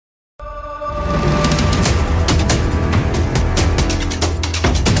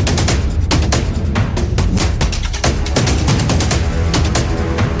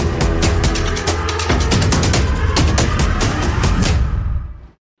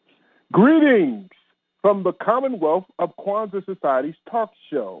Greetings from the Commonwealth of Kwanza Society's talk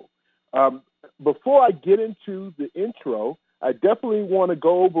show. Before I get into the intro, I definitely want to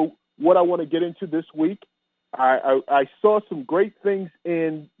go over what I want to get into this week. I saw some great things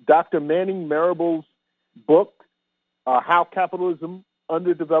in Dr. Manning Marable's book, How Capitalism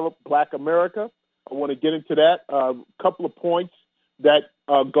Underdeveloped Black America. I want to get into that. A couple of points that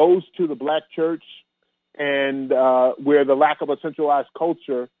goes to the Black church and where the lack of a centralized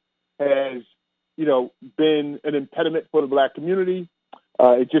culture has, been an impediment for the Black community.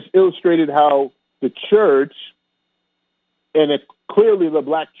 It just illustrated how the church, and clearly the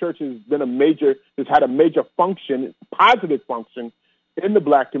Black church has had a major function, positive function in the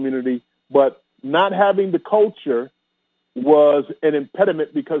Black community, but not having the culture was an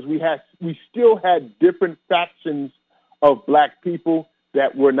impediment because we still had different factions of Black people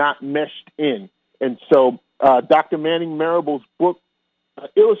that were not meshed in. And so Dr. Manning Marable's book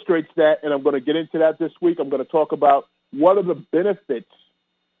illustrates that, and I'm going to get into that this week. I'm going to talk about what are the benefits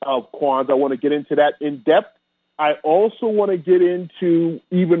of Kwanzaa. I want to get into that in depth. I also want to get into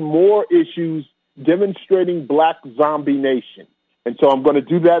even more issues demonstrating Black zombie nation. And so I'm going to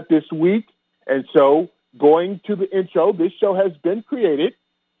do that this week. And so going to the intro, this show has been created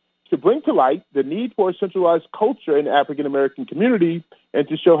to bring to light the need for a centralized culture in the African-American community and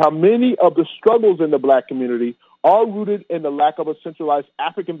to show how many of the struggles in the Black community are rooted in the lack of a centralized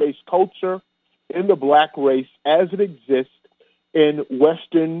African-based culture in the Black race as it exists in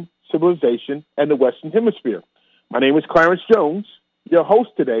Western civilization and the Western Hemisphere. My name is Clarence Jones, your host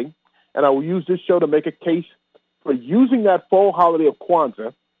today, and I will use this show to make a case for using that fall holiday of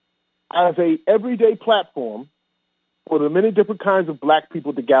Kwanzaa as a everyday platform for the many different kinds of Black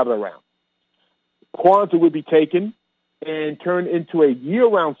people to gather around. Kwanzaa would be taken and turned into a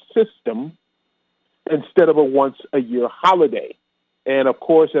year-round system instead of a once-a-year holiday. And, of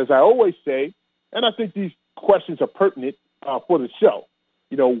course, as I always say, and I think these questions are pertinent for the show,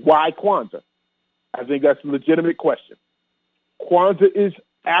 why Kwanzaa? I think that's a legitimate question. Kwanzaa is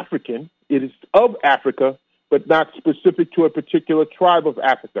African. It is of Africa, but not specific to a particular tribe of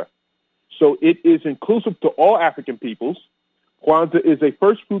Africa. So it is inclusive to all African peoples. Kwanzaa is a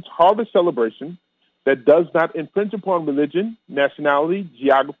first fruits harvest celebration that does not infringe upon religion, nationality,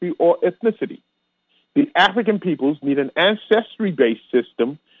 geography, or ethnicity. The African peoples need an ancestry-based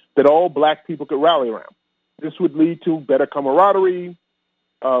system that all Black people could rally around. This would lead to better camaraderie,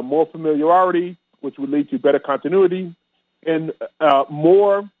 more familiarity, which would lead to better continuity, and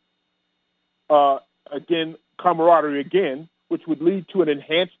more, camaraderie, which would lead to an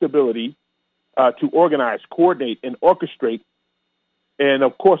enhanced ability to organize, coordinate, and orchestrate. And,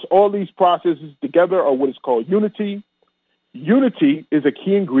 of course, all these processes together are what is called unity. Unity is a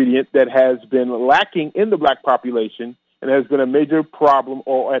key ingredient that has been lacking in the Black population and has been a major problem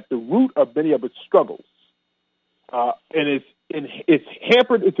or at the root of many of its struggles. And it's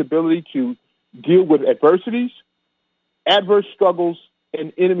hampered its ability to deal with adversities, adverse struggles,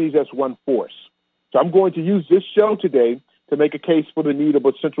 and enemies as one force. So I'm going to use this show today to make a case for the need of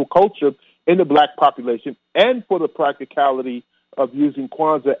a central culture in the Black population and for the practicality of using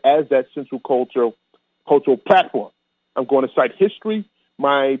Kwanzaa as that central cultural platform. I'm going to cite history,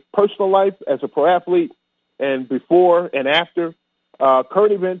 my personal life as a pro athlete, and before and after,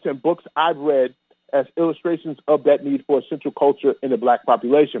 current events and books I've read as illustrations of that need for a central culture in the Black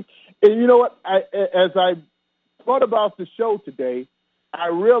population. And you know what? As I thought about the show today, I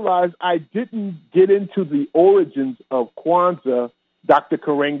realized I didn't get into the origins of Kwanzaa, Dr.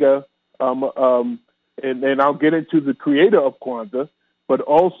 Karenga, and I'll get into the creator of Kwanzaa, but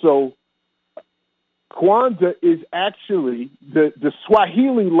also Kwanzaa is actually, the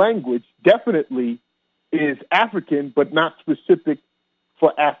Swahili language definitely is African, but not specific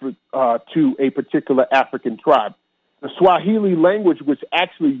for to a particular African tribe. The Swahili language was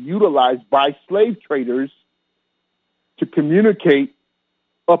actually utilized by slave traders to communicate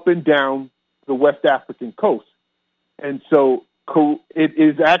up and down the West African coast. And so it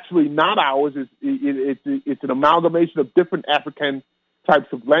is actually not ours. It's an amalgamation of different African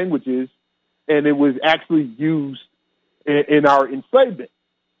types of languages, and it was actually used in our enslavement.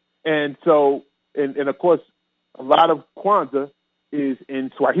 And so, and of course, a lot of Kwanzaa is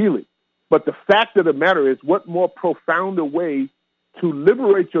in Swahili. But the fact of the matter is, what more profound a way to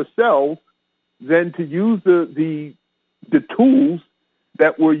liberate yourself than to use the tools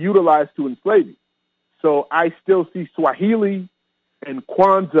that were utilized to enslave you? So I still see Swahili and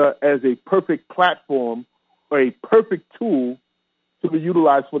Kwanzaa as a perfect platform or a perfect tool to be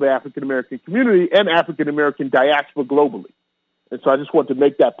utilized for the African-American community and African-American diaspora globally. And so I just want to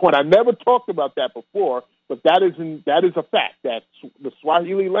make that point. I never talked about that before, but that is a fact, that the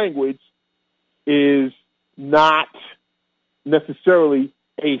Swahili language is not necessarily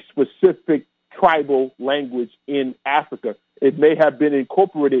a specific tribal language in Africa. It may have been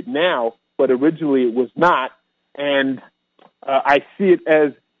incorporated now, but originally it was not. And I see it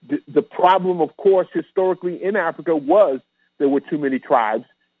as the problem, of course, historically in Africa was there were too many tribes,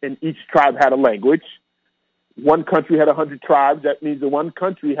 and each tribe had a language. One country had 100 tribes. That means that one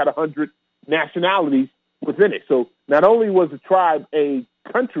country had 100 nationalities within it. So not only was a tribe a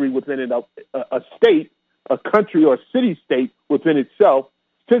country within it, a state, a country or city-state within itself,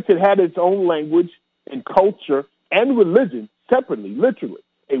 since it had its own language and culture and religion separately, literally.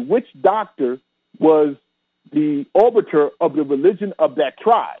 A witch doctor was the arbiter of the religion of that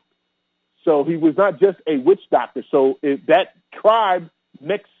tribe. So he was not just a witch doctor. So if that tribe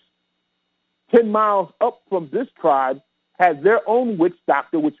next 10 miles up from this tribe had their own witch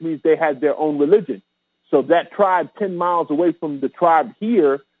doctor, which means they had their own religion. So that tribe 10 miles away from the tribe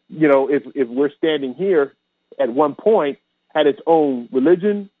here, you know, if we're standing here at one point, had its own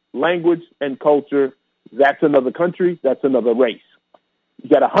religion, language, and culture. That's another country. That's another race. You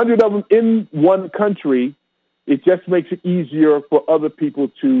got 100 of them in one country. It just makes it easier for other people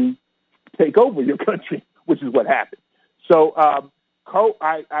to take over your country, which is what happened. So I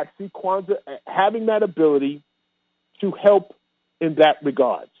see Kwanza having that ability to help in that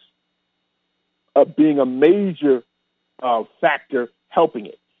regards, of being a major factor helping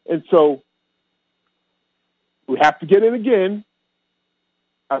it. And so we have to get in again.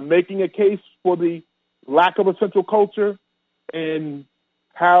 I'm making a case for the lack of a central culture and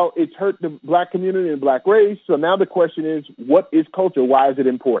how it's hurt the black community and black race. So now the question is, what is culture? Why is it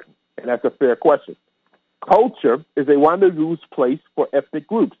important? And that's a fair question. Culture is a rendezvous place for ethnic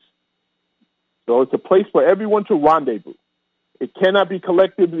groups. So it's a place for everyone to rendezvous. It cannot be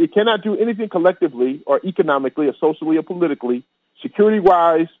collective. It cannot do anything collectively or economically or socially or politically,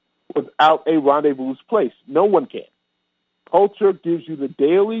 security-wise, without a rendezvous place. No one can. Culture gives you the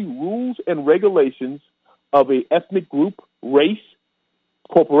daily rules and regulations of an ethnic group, race,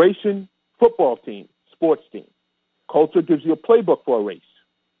 corporation, football team, sports team. Culture gives you a playbook for a race,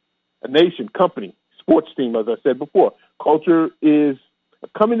 a nation, company, sports team, as I said before. Culture is a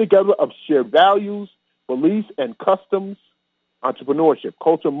coming together of shared values, beliefs, and customs, entrepreneurship.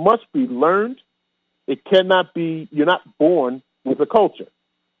 Culture must be learned. It cannot be, you're not born with a culture.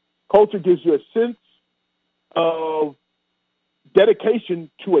 Culture gives you a sense of dedication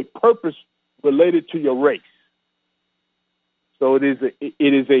to a purpose related to your race. So it is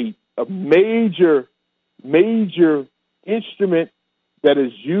a major instrument that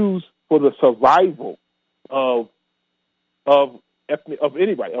is used for the survival of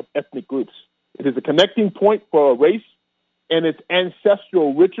anybody, of ethnic groups. It is a connecting point for a race and its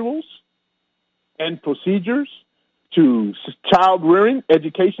ancestral rituals and procedures to child rearing,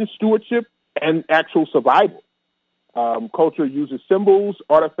 education, stewardship, and actual survival. Culture uses symbols,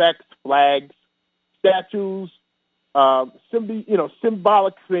 artifacts, flags, statues,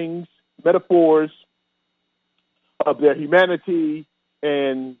 symbolic things, metaphors of their humanity,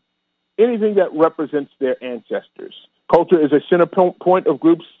 and anything that represents their ancestors. Culture is a center point of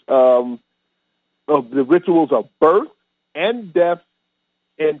groups of the rituals of birth and death,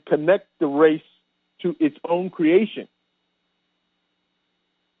 and connect the race to its own creation.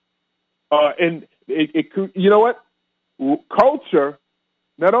 And you know what? Culture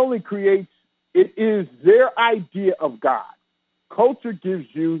not only creates, it is their idea of God. Culture gives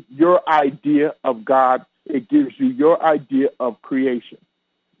you your idea of God. It gives you your idea of creation.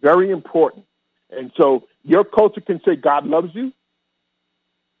 Very important. And so your culture can say God loves you,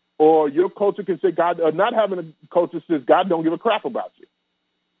 or your culture can say God, or not having a culture says God don't give a crap about you.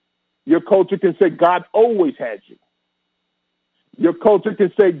 Your culture can say God always has you. Your culture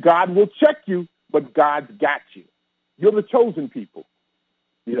can say God will check you, but God's got you. You're the chosen people.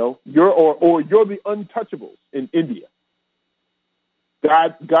 You know, you're the untouchables in India.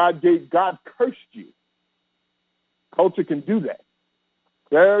 God cursed you. Culture can do that.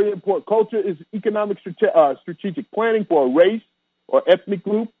 Very important. Culture is economic strategic planning for a race or ethnic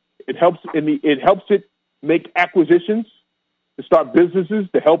group. It helps it make acquisitions, to start businesses,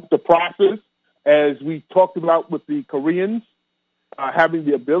 to help the process, as we talked about with the Koreans, having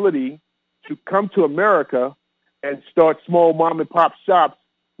the ability to come to America and start small mom and pop shops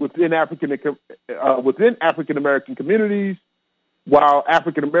within African American communities, while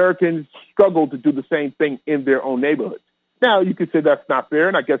African Americans struggle to do the same thing in their own neighborhoods. Now, you could say that's not fair,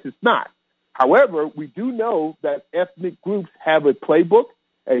 and I guess it's not. However, we do know that ethnic groups have a playbook,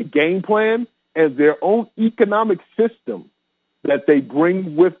 a game plan, and their own economic system that they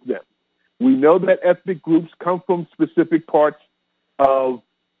bring with them. We know that ethnic groups come from specific parts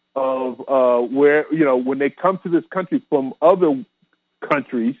where, when they come to this country from other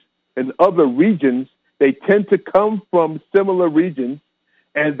countries and other regions, they tend to come from similar regions,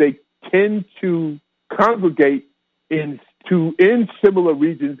 and they tend to congregate in similar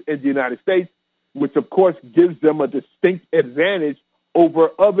regions in the United States, which of course gives them a distinct advantage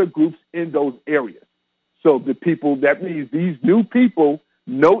over other groups in those areas. So that means these new people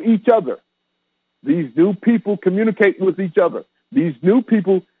know each other. These new people communicate with each other. These new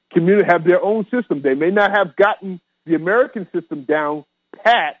people have their own system. They may not have gotten the American system down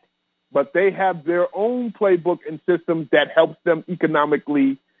pat, but they have their own playbook and system that helps them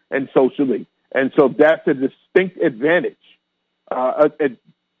economically and socially. And so that's a distinct advantage.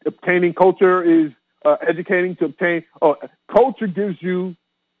 Obtaining culture is educating to obtain. Culture gives you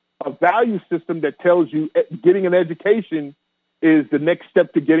a value system that tells you getting an education is the next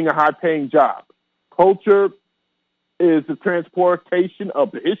step to getting a high-paying job. Culture is the transportation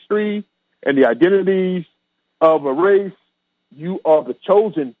of the history and the identities of a race. You are the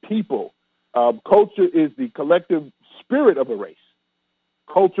chosen people. Culture is the collective spirit of a race.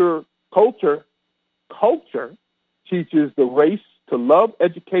 Culture teaches the race to love,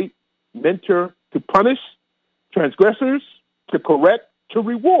 educate, mentor, to punish transgressors, to correct, to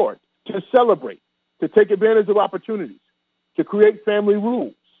reward, to celebrate, to take advantage of opportunities, to create family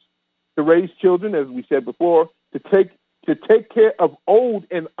rules, to raise children, as we said before, to take care of old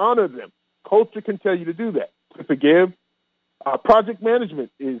and honor them. Culture can tell you to do that. To forgive. Project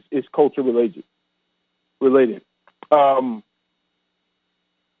management is culture related. The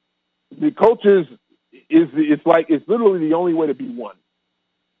culture it's literally the only way to be one.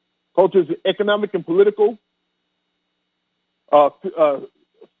 Culture is economic and political,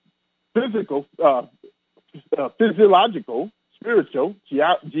 physical, physiological, spiritual,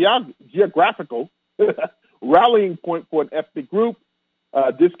 geographical, rallying point for an ethnic group.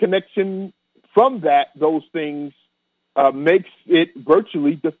 Disconnection from those things makes it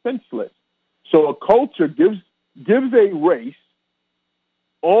virtually defenseless. So a culture gives a race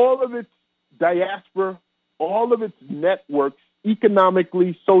all of its diaspora, all of its networks,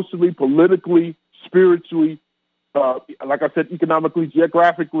 economically, socially, politically, spiritually, like I said, economically,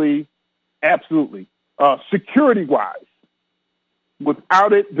 geographically, absolutely. Security-wise,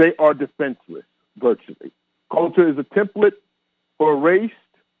 without it, they are defenseless, virtually. Culture is a template for a race.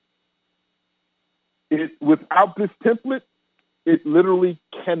 Without this template, it literally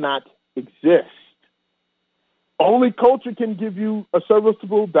cannot exist. Only culture can give you a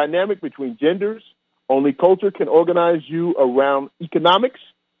serviceable dynamic between genders. Only culture can organize you around economics.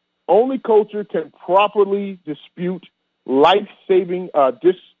 Only culture can properly distribute life-saving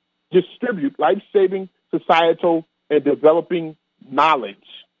societal and developing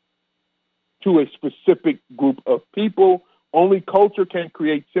knowledge to a specific group of people. Only culture can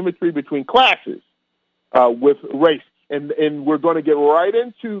create symmetry between classes with race. And we're going to get right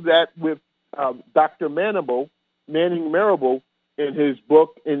into that with Dr. Manning Marable in his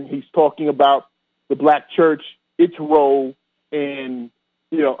book, and he's talking about the Black church, its role in,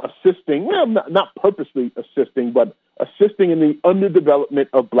 assisting, well, not purposely assisting, but assisting in the underdevelopment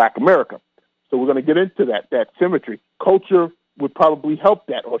of Black America. So we're going to get into that symmetry. Culture would probably help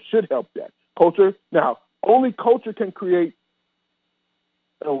that, or should help that. Only culture can create,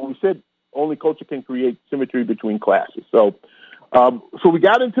 we said only culture can create symmetry between classes. So we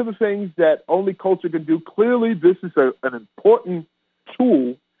got into the things that only culture can do. Clearly, this is an important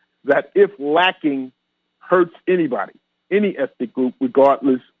tool that, if lacking, hurts anybody, any ethnic group,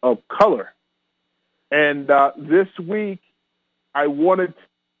 regardless of color. And this week, I wanted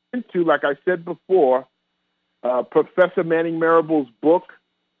to, like I said before, Professor Manning Marable's book,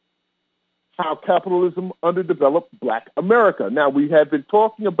 How Capitalism Underdeveloped Black America. Now, we have been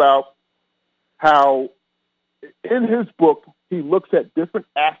talking about how, in his book, he looks at different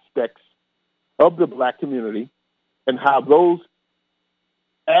aspects of the Black community and how those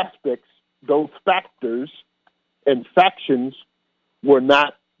aspects, those factors and factions were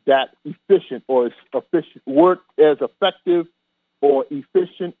not that efficient weren't as effective or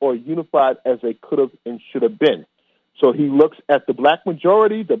efficient or unified as they could have and should have been. So he looks at the Black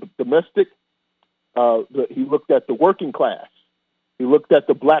majority, the domestic, he looked at the working class. He looked at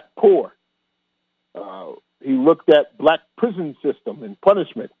the Black poor. He looked at Black prison system and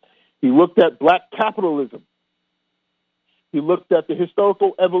punishment. He looked at Black capitalism. He looked at the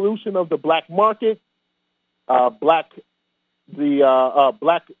historical evolution of the Black market, Black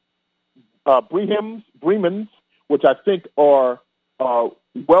Brehmans, which I think are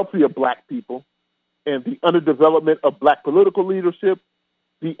wealthier Black people, and the underdevelopment of Black political leadership,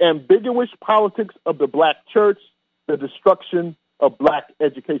 the ambiguous politics of the Black church, the destruction of black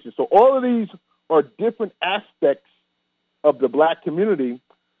education. So all of these are different aspects of the black community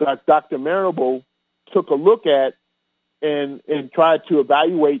that Dr. Marable took a look at and tried to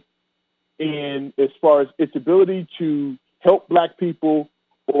evaluate in as far as its ability to help black people,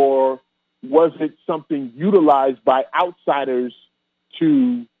 or was it something utilized by outsiders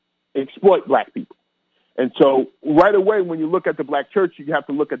to exploit black people? And so right away, when you look at the black church, you have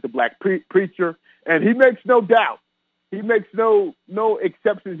to look at the black preacher, and he makes no doubt. He makes no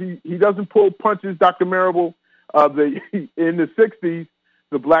exceptions. He doesn't pull punches, Dr. Marable. In the 60s,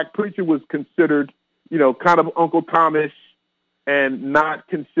 the black preacher was considered, kind of Uncle Thomas and not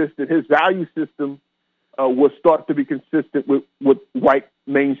consistent. His value system was thought to be consistent with white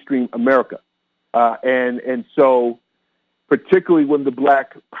mainstream America. And so particularly when the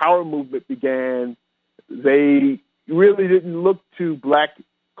Black Power movement began, they really didn't look to black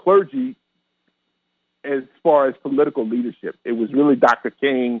clergy as far as political leadership. It was really Dr.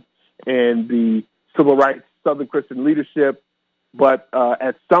 King and the civil rights Southern Christian leadership. But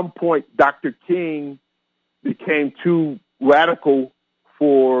at some point, Dr. King became too radical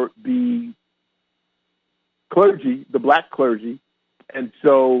for the clergy, the black clergy. And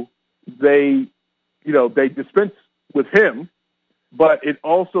so they dispensed with him, but it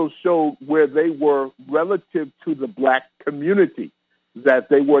also showed where they were relative to the black community, that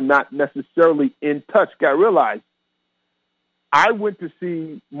they were not necessarily in touch. You got to realize, I went to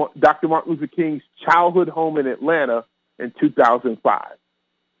see Dr. Martin Luther King's childhood home in Atlanta in 2005.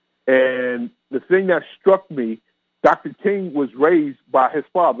 And the thing that struck me, Dr. King was raised by his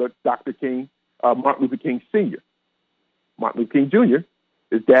father, Dr. King, Martin Luther King Sr. Martin Luther King Jr.,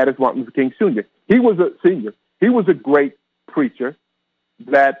 his dad is Martin Luther King Sr. He was a senior. He was a great preacher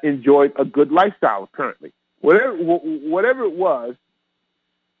that enjoyed a good lifestyle, apparently. Whatever it was,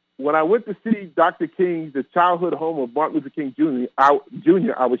 when I went to see Dr. King, the childhood home of Martin Luther King Jr., I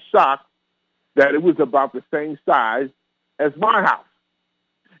was shocked that it was about the same size as my house.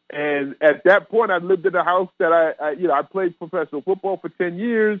 And at that point, I lived in a house that I played professional football for 10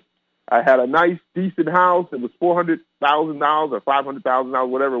 years. I had a nice, decent house. It was $400,000 or $500,000,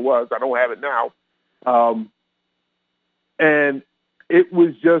 whatever it was. I don't have it now. And it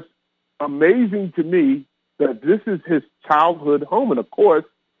was just amazing to me that this is his childhood home. And of course,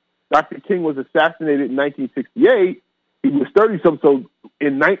 Dr. King was assassinated in 1968. He was 30-something. So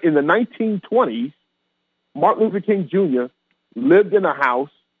in the 1920s, Martin Luther King Jr. lived in a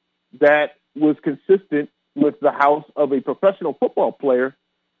house that was consistent with the house of a professional football player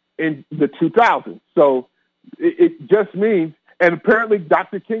in the 2000s. So it just means, and apparently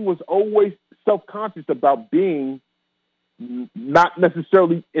Dr. King was always self-conscious about being not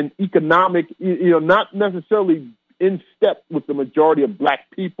necessarily an economic, not necessarily in step with the majority of black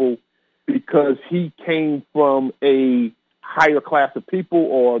people, because he came from a higher class of people,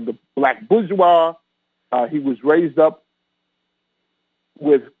 or the black bourgeois. He was raised up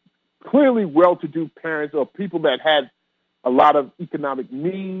with clearly well-to-do parents, or people that had a lot of economic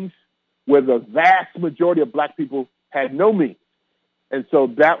means, where the vast majority of black people had no means. And so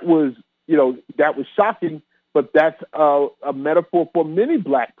that was shocking, but that's a metaphor for many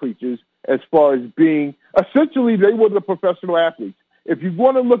black preachers as far as being, essentially, they were the professional athletes. If you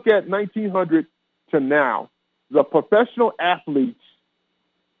want to look at 1900 to now, the professional athletes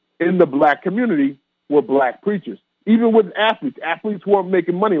in the black community were black preachers. Even with athletes weren't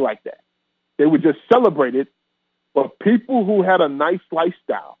making money like that. They were just celebrated. But people who had a nice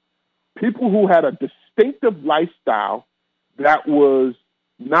lifestyle, people who had a distinctive lifestyle that was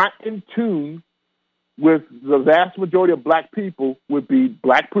not in tune with the vast majority of black people, would be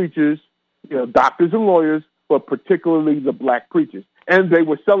black preachers, doctors and lawyers, but particularly the black preachers. And they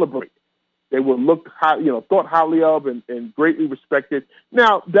were celebrated. They were looked high, thought highly of and greatly respected.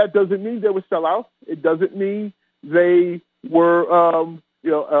 Now, that doesn't mean they were sellouts. It doesn't mean they were,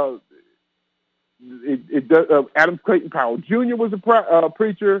 Adam Clayton Powell Jr. was a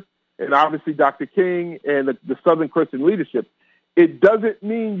preacher, and obviously Dr. King and the Southern Christian leadership. It doesn't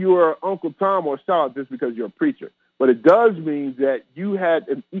mean you're Uncle Tom or sellout just because you're a preacher, but it does mean that you had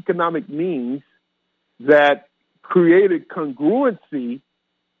an economic means that created congruency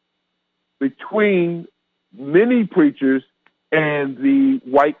between many preachers and the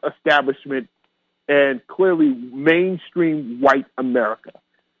white establishment, and clearly mainstream white America.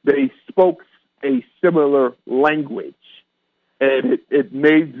 They spoke a similar language, and it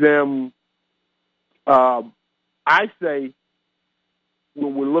made them, I say,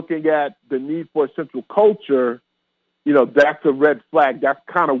 when we're looking at the need for a central culture, that's a red flag. That's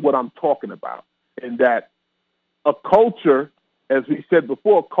kind of what I'm talking about. And that a culture, as we said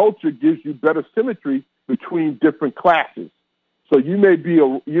before, culture gives you better symmetry between different classes. So you may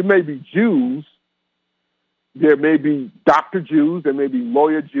be Jews. There may be doctor Jews. There may be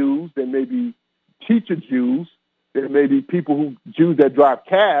lawyer Jews. There may be teacher Jews. There may be Jews that drive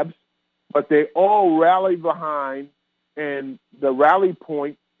cabs, but they all rally behind, and the rally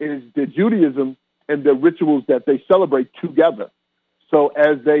point is the Judaism and the rituals that they celebrate together. So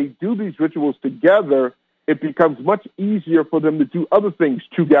as they do these rituals together, it becomes much easier for them to do other things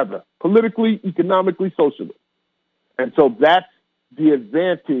together, politically, economically, socially. And so that's the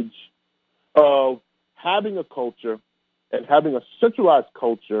advantage of having a culture and having a centralized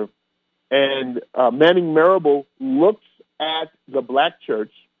culture. And Manning Marable looks at the Black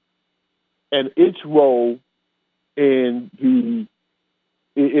church and its role in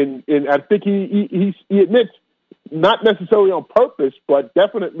I think he admits, not necessarily on purpose, but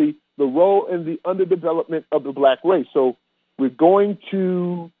definitely the role in the underdevelopment of the Black race. So we're going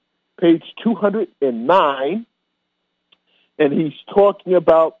to page 209, and he's talking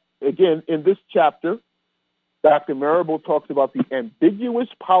about, again, in this chapter, Dr. Marable talks about the ambiguous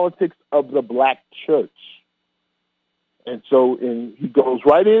politics of the Black church. And so he goes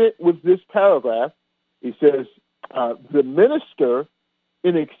right in it with this paragraph. He says, the minister,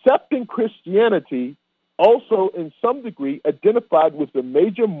 in accepting Christianity, also in some degree identified with the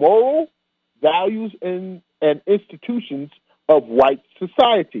major moral values and institutions of white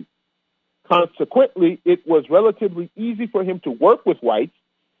society. Consequently, it was relatively easy for him to work with whites,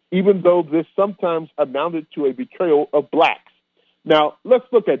 even though this sometimes amounted to a betrayal of blacks. Now, let's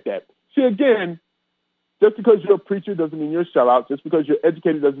look at that. See, again, just because you're a preacher doesn't mean you're a sellout. Just because you're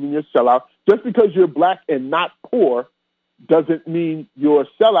educated doesn't mean you're a sellout. Just because you're black and not poor doesn't mean you're a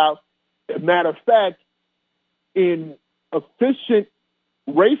sellout. As a matter of fact, in efficient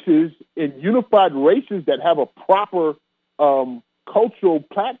races, in unified races that have a proper cultural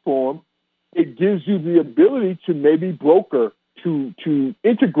platform, it gives you the ability to maybe broker, to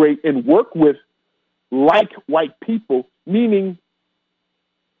integrate and work with like white people, meaning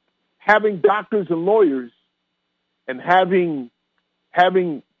having doctors and lawyers and having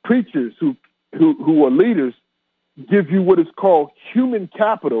preachers who are leaders give you what is called human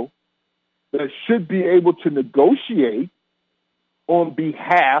capital that should be able to negotiate on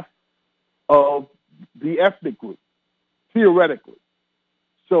behalf of the ethnic group, theoretically.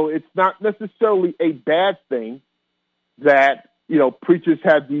 So it's not necessarily a bad thing that, preachers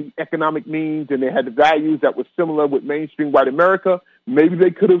had the economic means and they had the values that were similar with mainstream white America. Maybe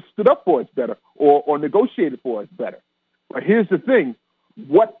they could have stood up for us better or negotiated for us better. But here's the thing.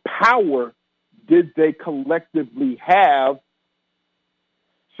 What power did they collectively have,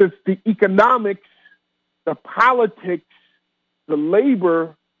 since the economics, the politics, the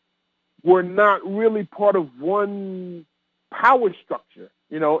labor were not really part of one power structure?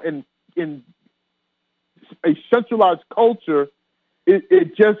 In a centralized culture,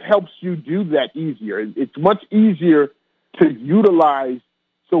 it just helps you do that easier. It's much easier to utilize.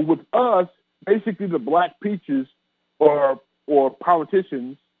 So with us, basically the black preachers or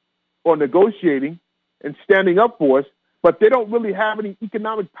politicians are negotiating and standing up for us, but they don't really have any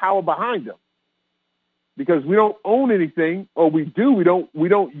economic power behind them because we don't own anything, or we do, we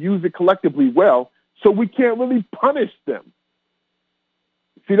don't use it collectively well, so we can't really punish them.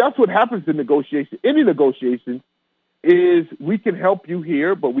 See, that's what happens in negotiation. Any negotiation is we can help you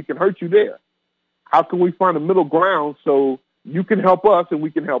here, but we can hurt you there. How can we find a middle ground so you can help us and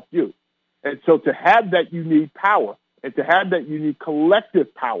we can help you? And so to have that, you need power. And to have that, you need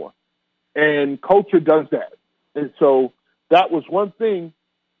collective power. And culture does that. And so that was one thing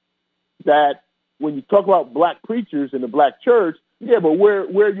that when you talk about black preachers in the black church, yeah, but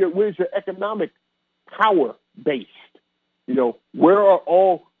where's your economic power based? Where are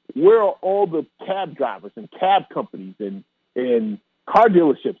all the cab drivers and cab companies and car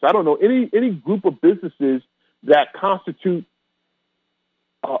dealerships? I don't know, any group of businesses that constitute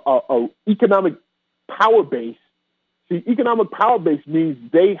a economic power base. See, economic power base means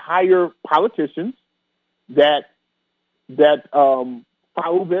they hire politicians that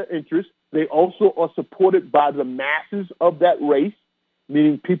follow their interests. They also are supported by the masses of that race,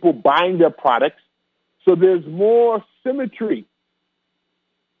 meaning people buying their products. So there's more symmetry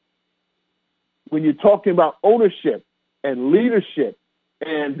when you're talking about ownership and leadership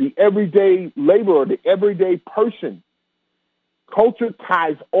and the everyday laborer, the everyday person. Culture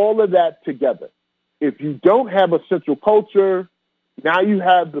ties all of that together. If you don't have a central culture, now you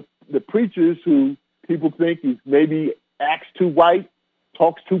have the preachers who people think he maybe acts too white,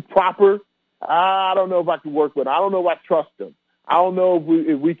 talks too proper. I don't know if I can work with him. I don't know if I trust him. I don't know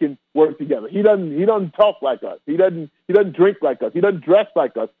if we can work together. He doesn't talk like us. He doesn't drink like us. He doesn't dress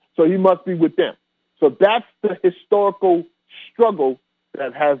like us. So he must be with them. So that's the historical struggle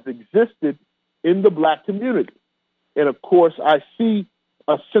that has existed in the black community. And of course, I see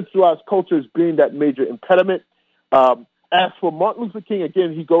a centralized culture as being that major impediment. As for Martin Luther King,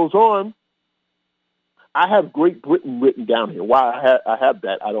 again, he goes on. I have Great Britain written down here. Why I have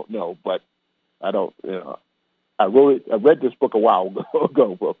that, I don't know, but I don't. I read this book a while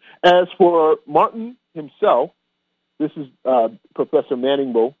ago, bro. As for Martin himself, this is Professor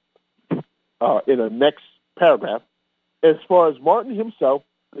Manning-Bo in the next paragraph. As far as Martin himself,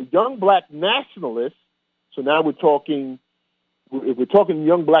 the young black nationalists. So now we're talking. If we're talking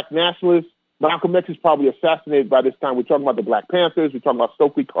young black nationalists, Malcolm X is probably assassinated by this time. We're talking about the Black Panthers. We're talking about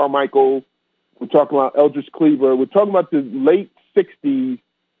Stokely Carmichael. We're talking about Eldridge Cleaver. We're talking about the late 60s,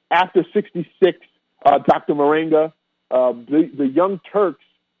 after 66, Dr. Moringa, the young Turks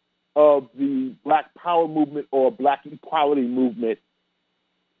of the Black Power movement or Black Equality movement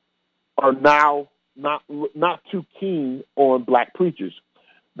are now not too keen on black preachers.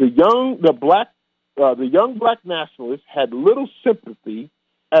 The young black nationalists had little sympathy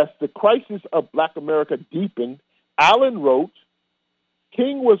as the crisis of black America deepened. Allen wrote,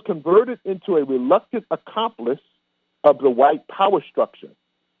 King was converted into a reluctant accomplice of the white power structure.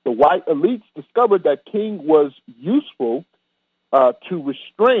 The white elites discovered that King was useful to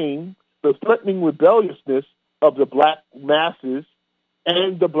restrain the threatening rebelliousness of the black masses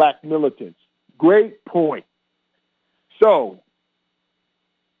and the black militants. Great point. So,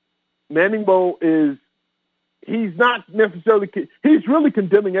 Manning-Bo he's not necessarily, he's really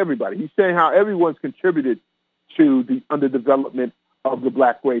condemning everybody. He's saying how everyone's contributed to the underdevelopment of the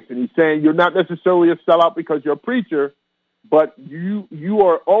black race. And he's saying you're not necessarily a sellout because you're a preacher, but you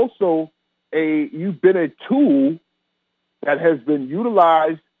are also you've been a tool that has been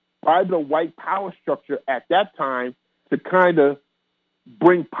utilized by the white power structure at that time to kind of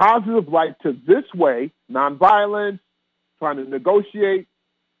bring positive light to this way, nonviolence, trying to negotiate,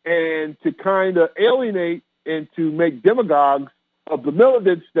 and to kind of alienate and to make demagogues of the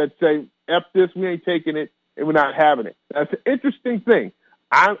militants that say, F this, we ain't taking it, and we're not having it. That's an interesting thing.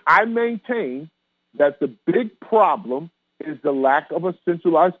 I maintain that the big problem is the lack of a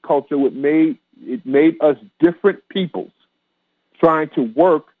centralized culture. It made us different peoples trying to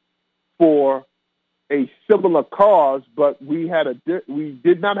work for a similar cause, but we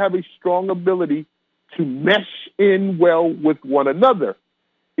did not have a strong ability to mesh in well with one another.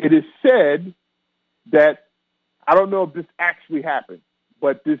 It is said that, I don't know if this actually happened,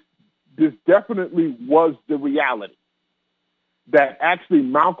 but this definitely was the reality, that actually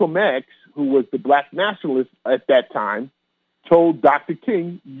Malcolm X, who was the black nationalist at that time, told Dr.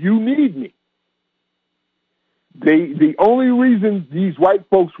 King, you need me. The only reason these white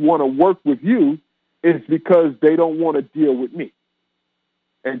folks want to work with you is because they don't want to deal with me.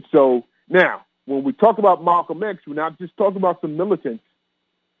 And so now, when we talk about Malcolm X, we're not just talking about some militants.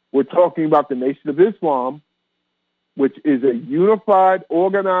 We're talking about the Nation of Islam, which is a unified,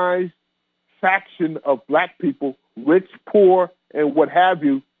 organized faction of black people, rich, poor, and what have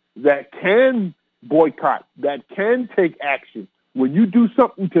you, that can boycott, that can take action. When you do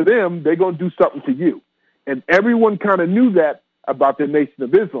something to them, they're going to do something to you. And everyone kind of knew that about the Nation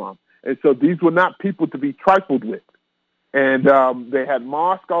of Islam. And so these were not people to be trifled with. And they had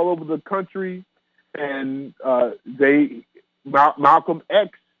mosques all over the country, and Malcolm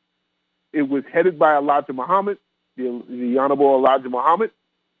X, it was headed by Elijah Muhammad, the Honorable Elijah Muhammad,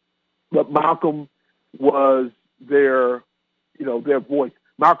 but Malcolm was their voice.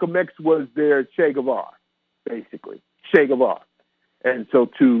 Malcolm X was their Che Guevara, basically, Che Guevara. And so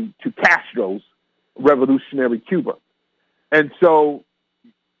to Castro's revolutionary Cuba. And so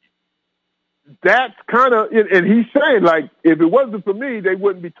that's kind of, and he's saying, like, if it wasn't for me, they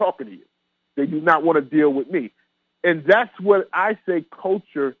wouldn't be talking to you. They do not want to deal with me. And that's what I say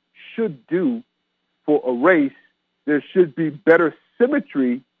culture should do for a race. There should be better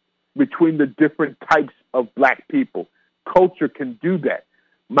symmetry between the different types of black people. Culture can do that.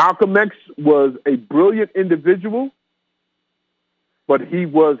 Malcolm X was a brilliant individual, but his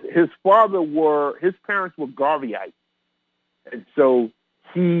parents were Garveyites. And so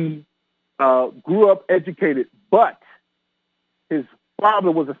he grew up educated, but his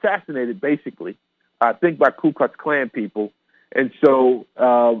father was assassinated, basically, I think by Ku Klux Klan people. And so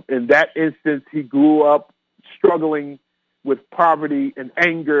in that instance, he grew up struggling with poverty and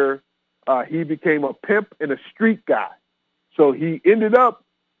anger. He became a pimp and a street guy. So he ended up,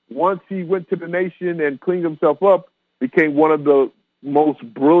 once he went to the nation and cleaned himself up, became one of the most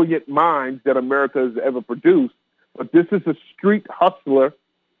brilliant minds that America has ever produced. But this is a street hustler.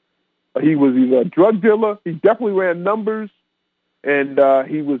 He was either a drug dealer. He definitely ran numbers, and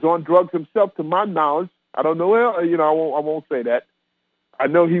he was on drugs himself, to my knowledge. I don't know. Well, I won't say that. I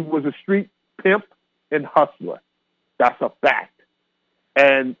know he was a street pimp and hustler. That's a fact.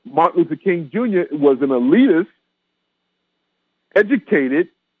 And Martin Luther King Jr. was an elitist, educated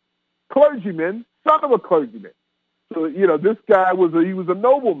clergyman, son of a clergyman. So, this guy was a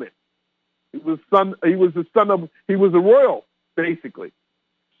nobleman. He was a royal, basically.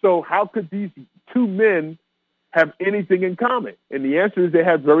 So how could these two men have anything in common? And the answer is they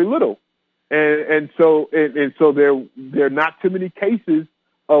have very little. And so there are not too many cases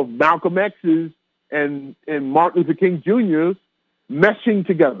of Malcolm X's and Martin Luther King Jr.'s meshing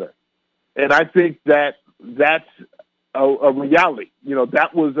together. And I think that's a reality.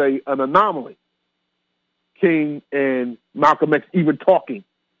 That was an anomaly. King and Malcolm X even talking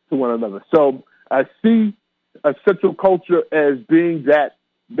to one another. So I see a central culture as being that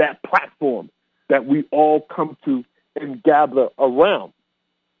platform that we all come to and gather around.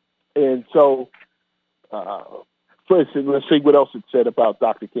 And so, for instance, let's see what else it said about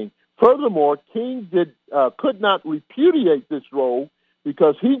Dr. King. Furthermore, King could not repudiate this role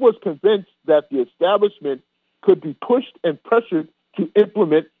because he was convinced that the establishment could be pushed and pressured to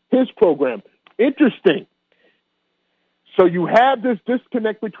implement his program. Interesting. So you have this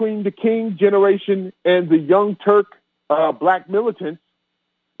disconnect between the King generation and the Young Turk black militants,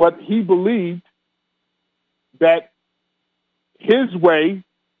 but he believed that his way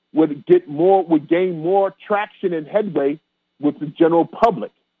would gain more traction and headway with the general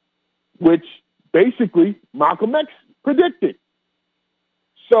public, which basically Malcolm X predicted.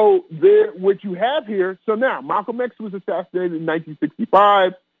 So what you have here, so now Malcolm X was assassinated in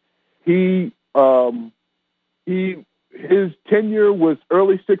 1965. His tenure was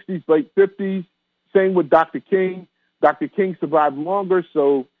early 60s, late 50s. Same with Dr. King. Dr. King survived longer,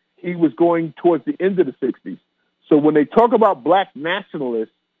 so he was going towards the end of the 60s. So when they talk about black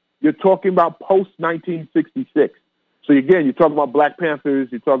nationalists, you're talking about post-1966. So again, you're talking about Black Panthers,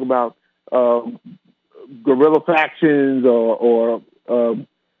 you're talking about guerrilla factions, or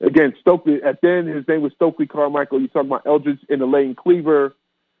again, Stokely. At then, his name was Stokely Carmichael. You're talking about Eldridge and Elaine Cleaver.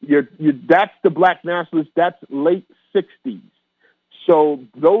 That's the black nationalists. That's late 60s. So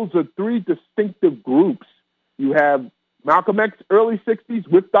those are three distinctive groups. You have Malcolm X, early 60s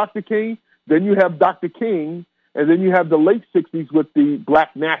with Dr. King. Then you have Dr. King, and then you have the late 60s with the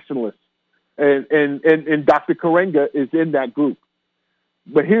black nationalists. And Dr. Karenga is in that group.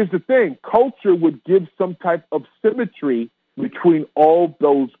 But here's the thing. Culture would give some type of symmetry between all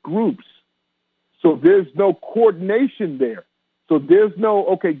those groups. So there's no coordination there. So there's no,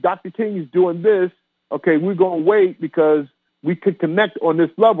 okay, Dr. King is doing this. Okay, we're going to wait because we could connect on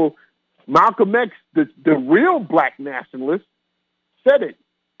this level. Malcolm X, the real black nationalist, said it.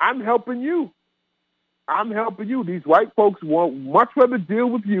 I'm helping you. I'm helping you. These white folks want much rather deal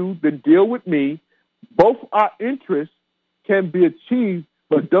with you than deal with me. Both our interests can be achieved,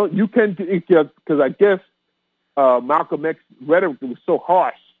 but because I guess Malcolm X rhetoric was so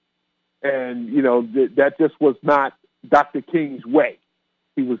harsh, and that just was not Dr. King's way.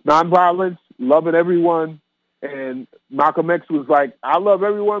 He was nonviolent, loving everyone, and Malcolm X was like, I love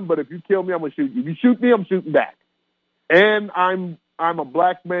everyone, but if you kill me, I'm going to shoot you. If you shoot me, I'm shooting back. And I'm a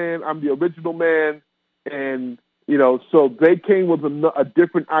black man. I'm the original man. And, so they came with a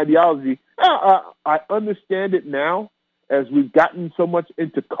different ideology. I understand it now as we've gotten so much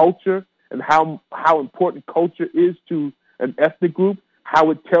into culture and how important culture is to an ethnic group,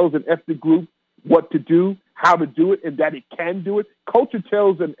 how it tells an ethnic group what to do, how to do it, and that it can do it. Culture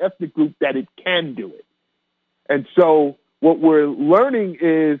tells an ethnic group that it can do it. And so what we're learning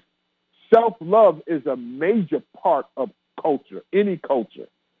is self-love is a major part of culture, any culture.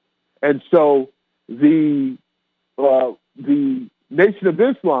 And so the Nation of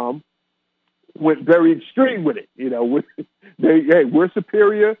Islam went very extreme with it. Hey, we're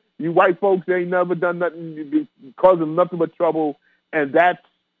superior. You white folks ain't never done nothing, causing nothing but trouble. And that's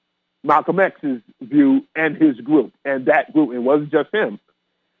Malcolm X's view and his group. And that group, it wasn't just him.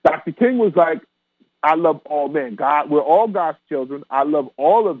 Dr. King was like, I love all men. God, we're all God's children. I love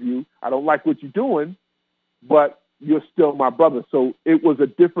all of you. I don't like what you're doing, but you're still my brother. So it was a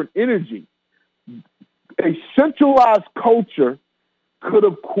different energy. A centralized culture could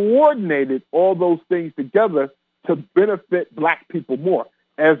have coordinated all those things together to benefit black people more.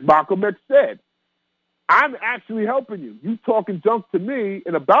 As Malcolm X said, I'm actually helping you. You talking junk to me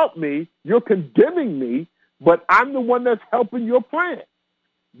and about me, you're condemning me, but I'm the one that's helping your plan.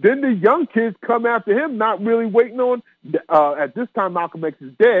 Then the young kids come after him, not really waiting on, at this time Malcolm X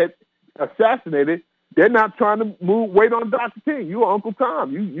is dead, assassinated. They're not trying to wait on Dr. King. You are Uncle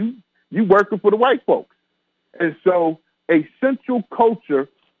Tom. You working for the white folks. And so a central culture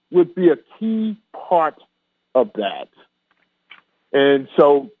would be a key part of that. And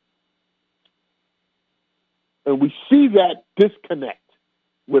so, and we see that disconnect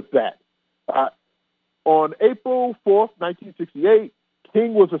with that. On April 4th, 1968,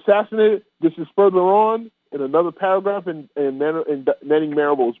 King was assassinated. This is further on in another paragraph in Manning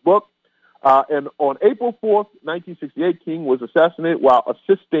Marable's book. And on April 4th, 1968, King was assassinated while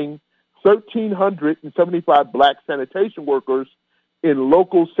assisting 1,375 black sanitation workers in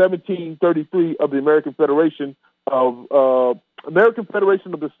Local 1733 of the American Federation of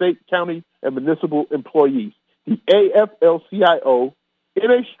the State, County, and Municipal Employees, the AFL-CIO,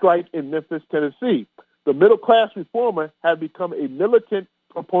 in a strike in Memphis, Tennessee. The middle-class reformer had become a militant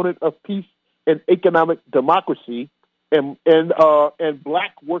proponent of peace and economic democracy and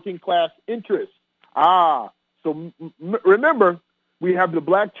black working-class interests. So remember, we have the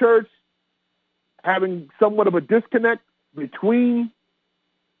black church having somewhat of a disconnect between,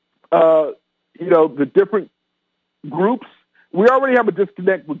 the different groups. We already have a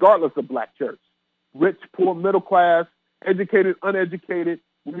disconnect regardless of black church. Rich, poor, middle class, educated, uneducated.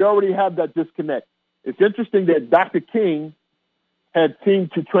 We already have that disconnect. It's interesting that Dr. King had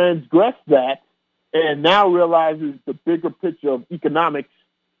seemed to transgress that and now realizes the bigger picture of economics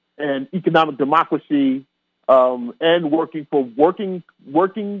and economic democracy and working for working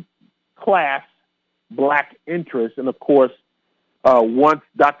class black interests. And, of course, once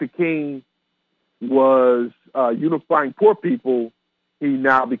Dr. King was unifying poor people, he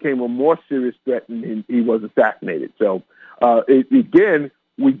now became a more serious threat, and he was assassinated. So, we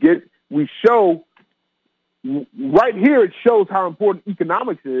show right here, it shows how important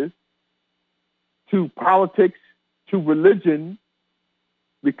economics is to politics, to religion,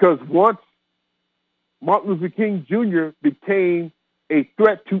 because once Martin Luther King Jr. became a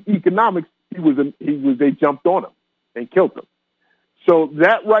threat to economics, they jumped on him and killed him. So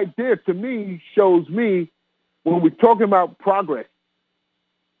that right there, to me, shows me when we're talking about progress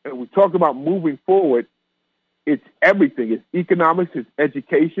and we talk about moving forward, it's everything. It's economics, it's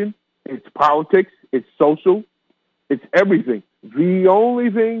education, it's politics, it's social, it's everything. The only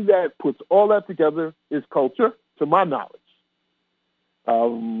thing that puts all that together is culture, to my knowledge.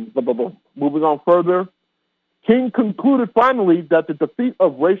 Moving on further, King concluded finally that the defeat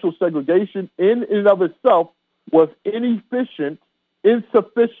of racial segregation in and of itself was insufficient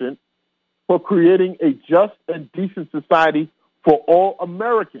for creating a just and decent society for all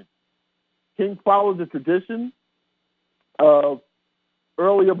Americans. King followed the tradition of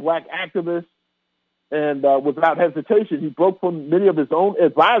earlier black activists, and without hesitation, he broke from many of his own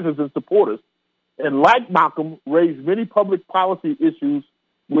advisors and supporters, and like Malcolm, raised many public policy issues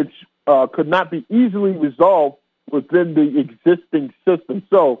which could not be easily resolved within the existing system.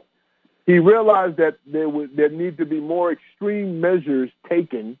 So he realized that there need to be more extreme measures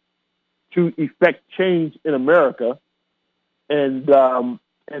taken to effect change in America, and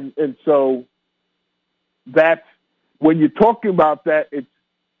so that's when you're talking about that, it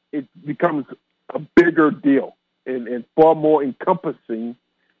becomes a bigger deal and far more encompassing,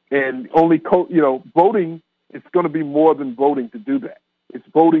 and only voting. It's going to be more than voting to do that. It's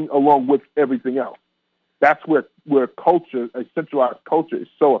voting along with everything else. That's where culture, a centralized culture, is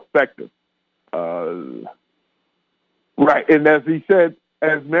so effective. Right, and as he said,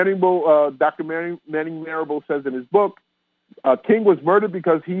 as Dr. Manning Marable says in his book, King was murdered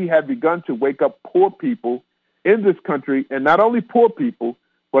because he had begun to wake up poor people in this country, and not only poor people,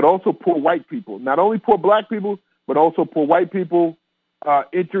 but also poor white people. Not only poor black people, but also poor white people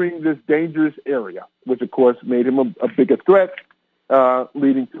entering this dangerous area, which, of course, made him a bigger threat,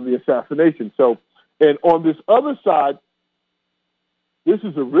 leading to the assassination. So, and on this other side, this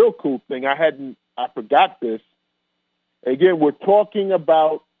is a real cool thing. I forgot this. Again, we're talking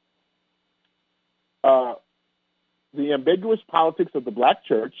about the ambiguous politics of the black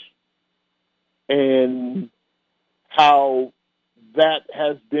church and how that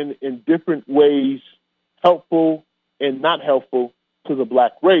has been in different ways helpful and not helpful to the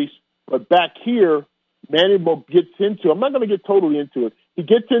black race. But back here, Manning gets into, I'm not going to get totally into it, he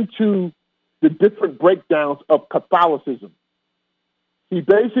gets into the different breakdowns of Catholicism. He's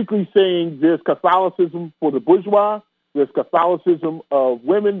basically saying there's Catholicism for the bourgeois, there's Catholicism of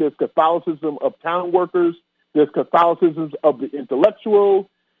women, there's Catholicism of town workers, there's Catholicism of the intellectual.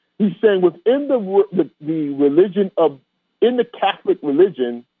 He's saying within the religion in the Catholic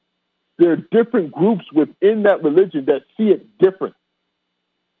religion, there are different groups within that religion that see it different,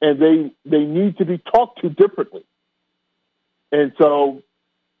 and they need to be talked to differently. And so,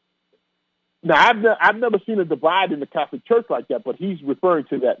 now I've never seen a divide in the Catholic Church like that, but he's referring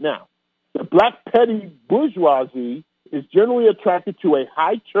to that now. The black petty bourgeoisie is generally attracted to a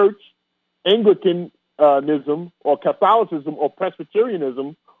high church, Anglicanism, or Catholicism, or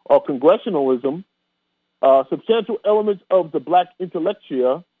Presbyterianism, or Congregationalism. Substantial elements of the black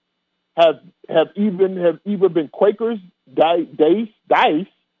intellectia have either been Quakers, Deists,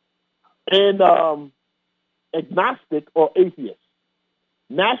 and agnostic or atheists.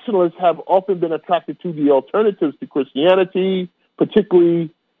 Nationalists have often been attracted to the alternatives to Christianity, particularly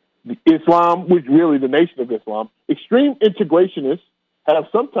Islam, which really the Nation of Islam. Extreme integrationists have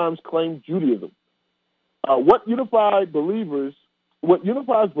sometimes claimed Judaism. What unifies believers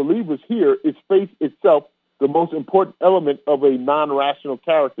here is faith itself, the most important element of a non-rational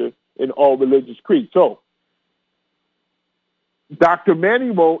character in all religious creeds. So, Dr.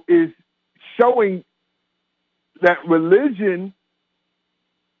 Manuel is showing that religion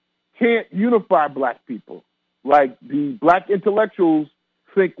can't unify black people. Like the black intellectuals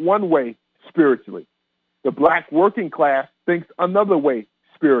think one way spiritually. The black working class thinks another way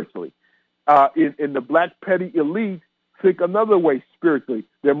spiritually. In the black petty elite think another way spiritually.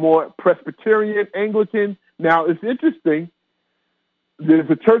 They're more Presbyterian, Anglican. Now, it's interesting. There's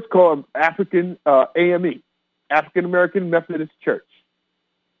a church called AME, African American Methodist Church.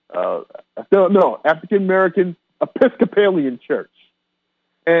 African American Episcopalian Church.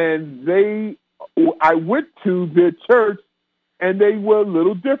 And I went to their church, and they were a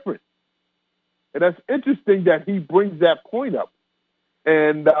little different. And that's interesting that he brings that point up.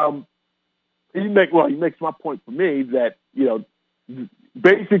 And he makes my point for me that,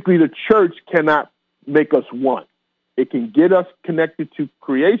 basically the church cannot make us one. It can get us connected to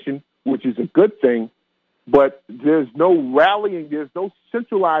creation, which is a good thing, but there's no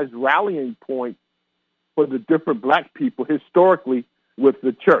centralized rallying point for the different black people historically with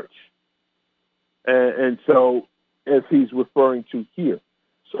the church. And so, as he's referring to here.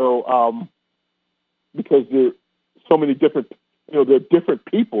 So, because there are so many different, there are different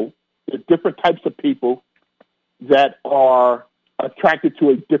people, there are different types of people that are attracted to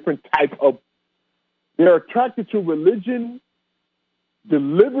a different type of, they're attracted to religion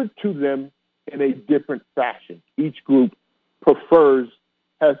delivered to them in a different fashion. Each group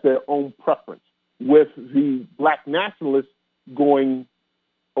has their own preference, with the black nationalists going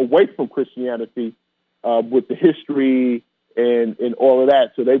away from Christianity with the history and all of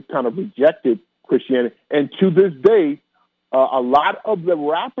that. So they've kind of rejected Christianity. And to this day, a lot of the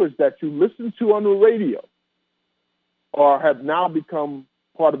rappers that you listen to on the radio have now become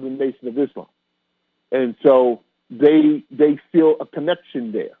part of the Nation of Islam. And so they feel a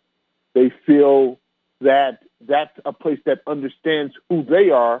connection there. They feel that that's a place that understands who they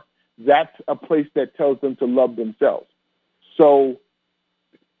are. That's a place that tells them to love themselves. So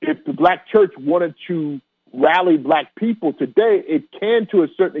if the black church wanted to rally black people today, it can to a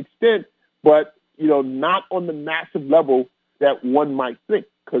certain extent, but, not on the massive level that one might think,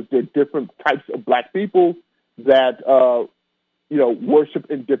 because there are different types of black people that, worship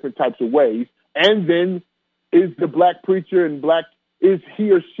in different types of ways. And then is the black preacher is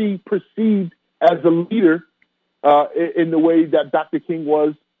he or she perceived as a leader in the way that Dr. King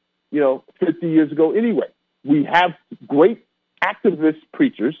was, 50 years ago anyway? We have great activist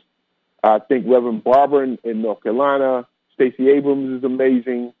preachers. I think Reverend Barber in North Carolina, Stacey Abrams is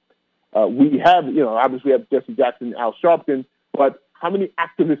amazing. We have, obviously we have Jesse Jackson and Al Sharpton, but how many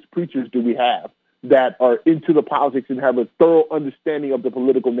activist preachers do we have that are into the politics and have a thorough understanding of the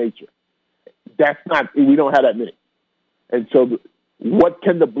political nature? We don't have that many. And so what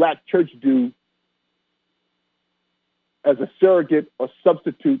can the black church do as a surrogate or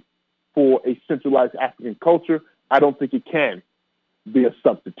substitute for a centralized African culture? I don't think it can be a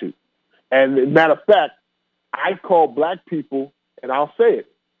substitute. And as a matter of fact, I call black people, and I'll say it,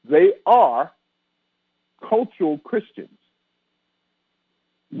 they are cultural Christians.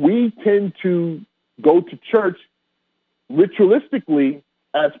 We tend to go to church ritualistically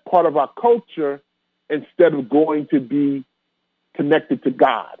as part of our culture instead of going to be connected to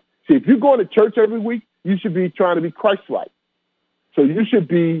God. See, if you're going to church every week, you should be trying to be Christ-like. So you should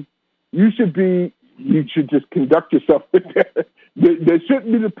just conduct yourself. There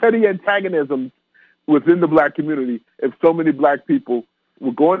shouldn't be the petty antagonisms within the black community if so many black people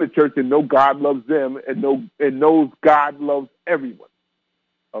were going to church and know God loves them and knows God loves everyone.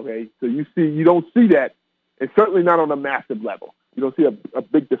 Okay, so you don't see that, and certainly not on a massive level. You don't see a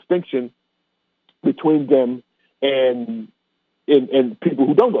big distinction between them and people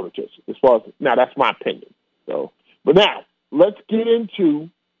who don't go to church. As far as now, that's my opinion. So, but now let's get into.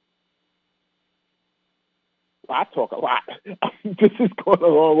 I talk a lot. This is going a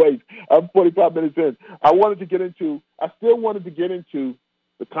long ways. I'm 45 minutes in. I still wanted to get into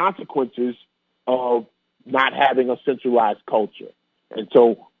the consequences of not having a centralized culture. And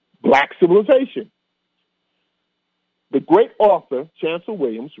so black civilization. The great author, Chancellor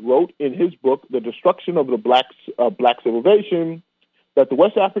Williams, wrote in his book, The Destruction of the Black Civilization, that the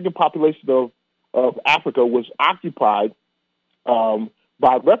West African population of Africa was occupied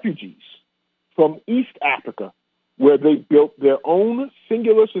by refugees from East Africa, where they built their own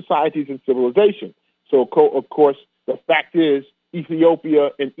singular societies and civilization. So, of course, the fact is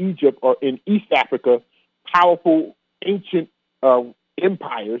Ethiopia and Egypt are in East Africa, powerful ancient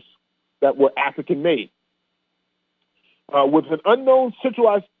empires that were African-made. With an unknown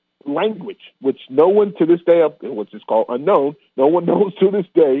centralized language, which no one to this day, which is called unknown, no one knows to this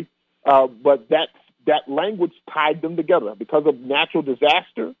day, but that language tied them together because of natural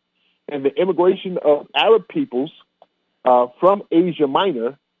disaster and the immigration of Arab peoples from Asia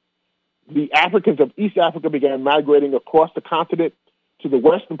Minor. The Africans of East Africa began migrating across the continent to the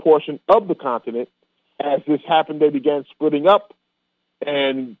western portion of the continent. As this happened, they began splitting up,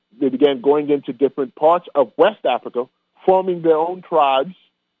 and they began going into different parts of West Africa, forming their own tribes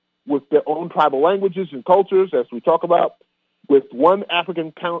with their own tribal languages and cultures, as we talk about, with one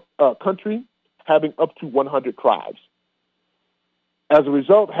African country having up to 100 tribes. As a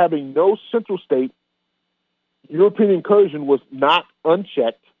result, having no central state, European incursion was not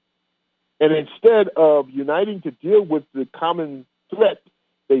unchecked, and instead of uniting to deal with the common threat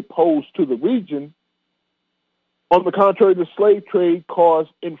they posed to the region, on the contrary, the slave trade caused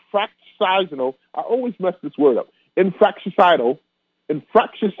infraxicidal, I always mess this word up, infraxicidal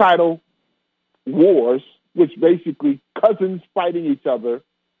wars, which basically cousins fighting each other,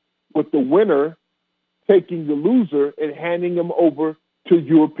 with the winner taking the loser and handing them over to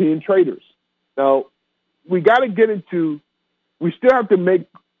European traders. Now, we got to we still have to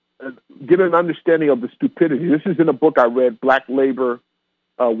get an understanding of the stupidity. This is in a book I read, Black Labor,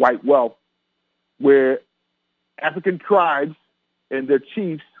 White Wealth, where African tribes and their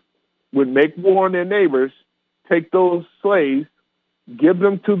chiefs would make war on their neighbors, take those slaves, give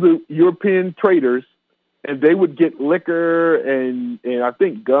them to the European traders, and they would get liquor and I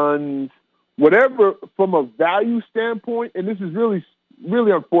think guns, whatever from a value standpoint. And this is really,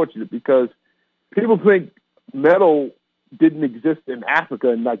 really unfortunate because people think metal didn't exist in Africa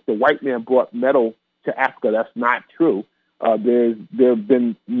and like the white man brought metal to Africa. That's not true. There have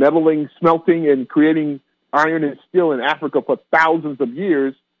been metalling, smelting, and creating iron and steel in Africa for thousands of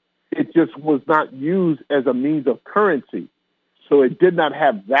years. It just was not used as a means of currency. So it did not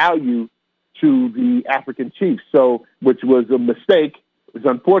have value to the African chiefs, which was a mistake. It was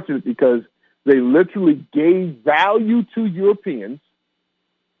unfortunate because they literally gave value to Europeans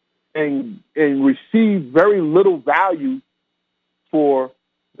and received very little value for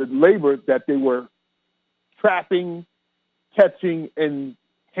the labor that they were trapping, catching, and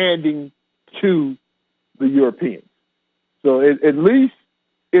handing to the Europeans. So at least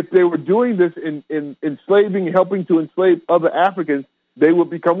if they were doing this in enslaving, helping to enslave other Africans, they would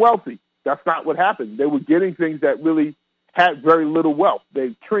become wealthy. That's not what happened. They were getting things that really had very little wealth.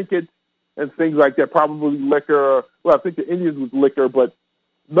 They trinkets and things like that, probably liquor. Well, I think the Indians was liquor, but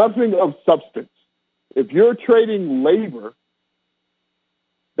nothing of substance. If you're trading labor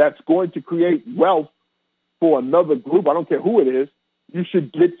that's going to create wealth for another group, I don't care who it is, you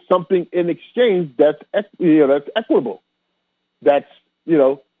should get something in exchange that's equitable. That's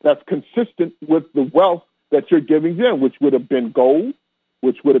consistent with the wealth that you're giving them, which would have been gold,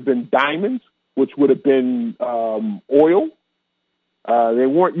 which would have been diamonds, which would have been oil. They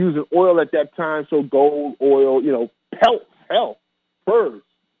weren't using oil at that time, so gold, oil, pelts, furs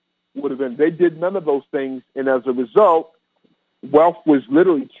would have been. They did none of those things, and as a result, wealth was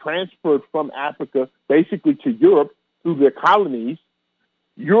literally transferred from Africa basically to Europe through their colonies.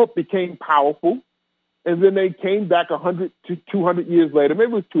 Europe became powerful, and then they came back 100 to 200 years later.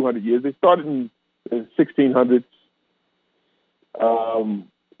 Maybe it was 200 years. They started in the 1600s,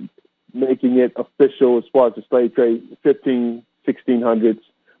 making it official as far as the slave trade, 1600s.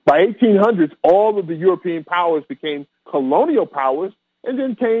 By 1800s, all of the European powers became colonial powers and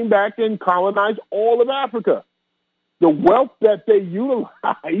then came back and colonized all of Africa. The wealth that they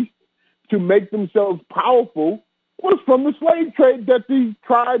utilized to make themselves powerful was from the slave trade that the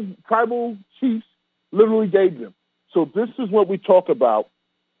tribal chiefs literally gave them. So this is what we talk about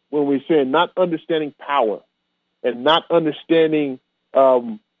when we say not understanding power and not understanding,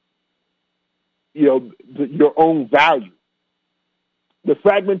 your own value. The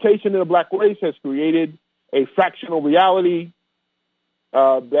fragmentation in the black race has created a fractional reality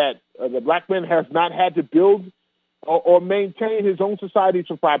that the black man has not had to build or maintain his own societies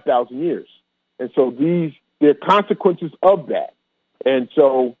for 5,000 years. And so there are consequences of that. And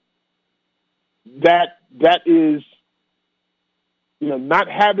so that is, not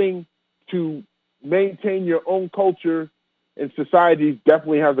having to maintain your own culture in society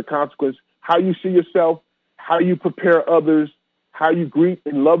definitely has a consequence. How you see yourself, how you prepare others, how you greet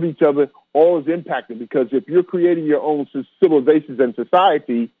and love each other, all is impacted, because if you're creating your own civilizations and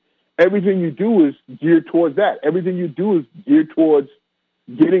society, everything you do is geared towards that. Everything you do is geared towards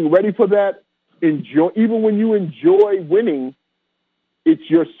getting ready for that. Even when you enjoy winning, it's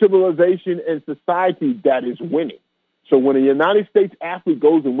your civilization and society that is winning. So when a United States athlete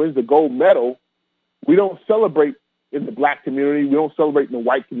goes and wins the gold medal, we don't celebrate in the black community. We don't celebrate in the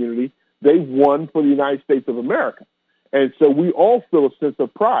white community. They won for the United States of America. And so we all feel a sense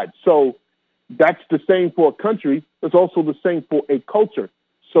of pride. So that's the same for a country. It's also the same for a culture.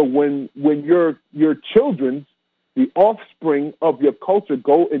 So when your children, the offspring of your culture,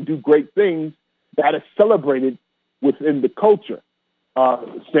 go and do great things, that is celebrated within the culture.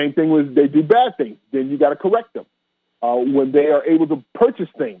 Same thing when they do bad things, then you got to correct them. When they are able to purchase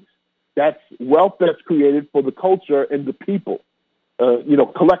things, that's wealth that's created for the culture and the people,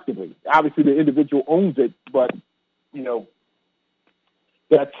 collectively. Obviously, the individual owns it, but,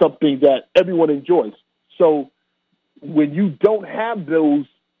 that's something that everyone enjoys. So when you don't have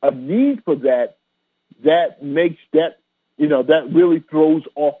a need for that, that makes that really throws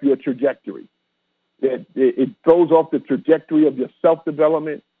off your trajectory. It throws off the trajectory of your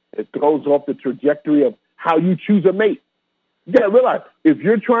self-development. It throws off the trajectory of how you choose a mate. You got to realize, if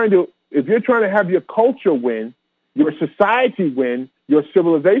you're trying to have your culture win, your society win, your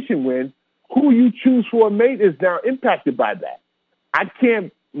civilization win, who you choose for a mate is now impacted by that. I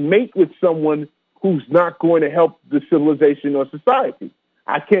can't mate with someone who's not going to help the civilization or society.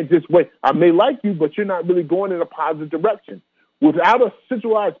 I can't just wait. I may like you, but you're not really going in a positive direction. Without a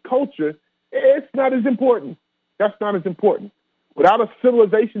centralized culture, it's not as important. That's not as important. Without a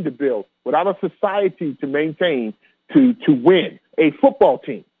civilization to build, without a society to maintain, to win, a football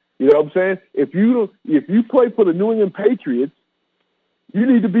team. You know what I'm saying? If you play for the New England Patriots, you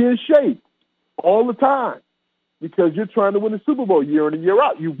need to be in shape all the time, because you're trying to win the Super Bowl year in and year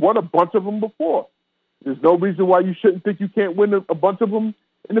out. You've won a bunch of them before. There's no reason why you shouldn't think you can't win a bunch of them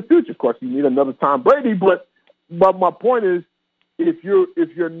in the future. Of course, you need another Tom Brady, but my point is, if you're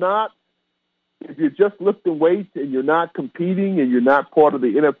just lifting weights and you're not competing and you're not part of the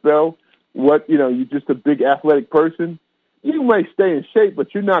NFL, you're just a big athletic person, you may stay in shape,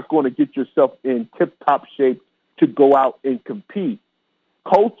 but you're not going to get yourself in tip-top shape to go out and compete.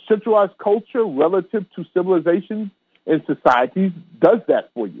 Centralized culture relative to civilizations and societies does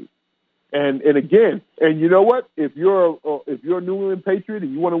that for you. And again, you know what? If you're a New England Patriot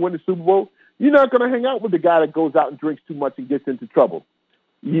and you want to win the Super Bowl, you're not going to hang out with the guy that goes out and drinks too much and gets into trouble.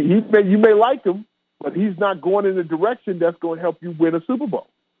 You may like him, but he's not going in a direction that's going to help you win a Super Bowl.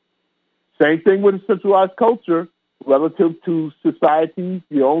 Same thing with a centralized culture relative to societies,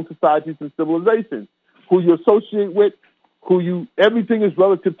 your own societies and civilizations. Who you associate with, everything is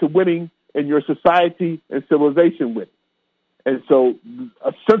relative to winning in your society and civilization with. And so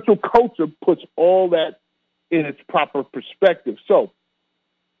a central culture puts all that in its proper perspective. So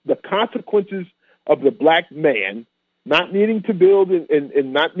the consequences of the black man not needing to build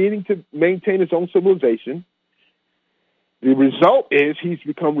and not needing to maintain his own civilization, the result is he's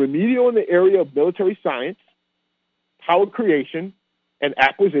become remedial in the area of military science, power creation, and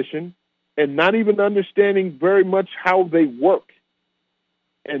acquisition, and not even understanding very much how they work,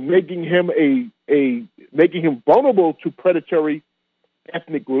 and making him making him vulnerable to predatory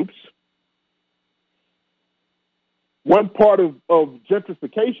ethnic groups. One part of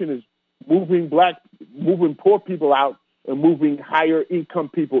gentrification is moving poor people out and moving higher income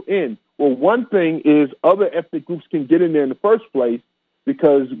people in. Well, one thing is other ethnic groups can get in there in the first place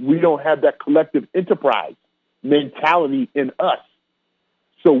because we don't have that collective enterprise mentality in us.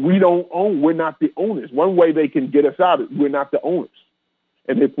 So we're not the owners. One way they can get us out is we're not the owners.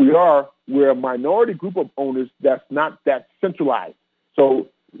 And if we are, we're a minority group of owners that's not that centralized. So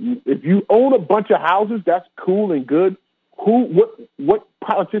if you own a bunch of houses, that's cool and good. What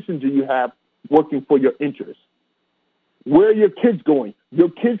politicians do you have working for your interests? Where are your kids going? Your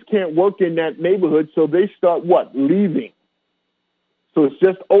kids can't work in that neighborhood, so they start leaving. So it's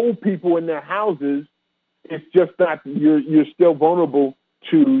just old people in their houses. It's just not, you're still vulnerable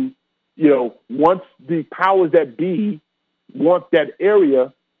to, once the powers that be want that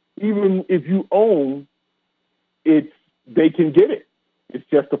area, even if you own, they can get it. It's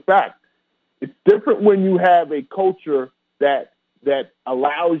just a fact. It's different when you have a culture that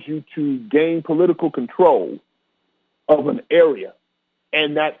allows you to gain political control of an area,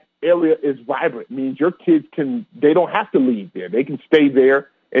 and that area is vibrant. It means your kids they don't have to leave there. They can stay there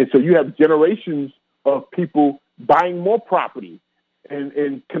And so you have generations of people buying more property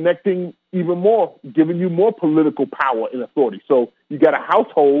and connecting even more, giving you more political power and authority. So you got a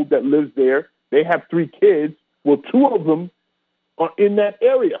household that lives there. They have 3 kids. Well, 2 of them are in that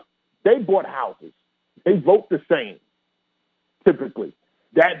area. They bought houses. They vote the same, typically.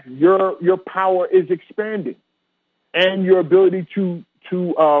 That your power is expanding, and your ability to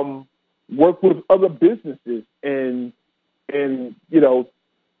work with other businesses and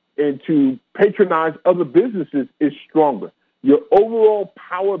to patronize other businesses is stronger. Your overall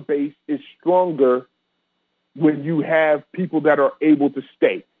power base is stronger when you have people that are able to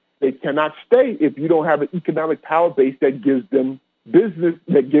stay. They cannot stay if you don't have an economic power base that gives them business,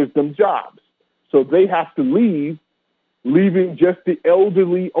 that gives them jobs. So they have to leave, leaving just the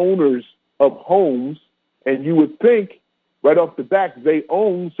elderly owners of homes. And you would think right off the bat they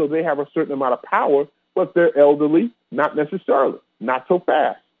own, so they have a certain amount of power, but they're elderly, not necessarily, not so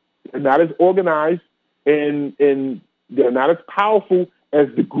fast. They're not as organized and they're not as powerful as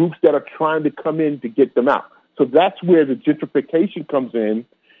the groups that are trying to come in to get them out. So that's where the gentrification comes in,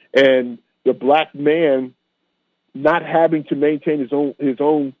 and the black man not having to maintain his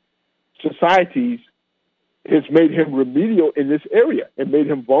own societies has made him remedial in this area and made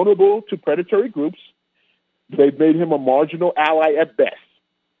him vulnerable to predatory groups. They've made him a marginal ally at best.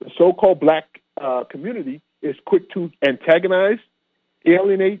 The so-called black community is quick to antagonize,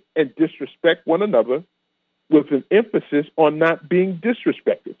 alienate, and disrespect one another, with an emphasis on not being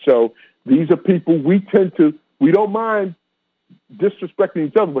disrespected. So these are people we don't mind disrespecting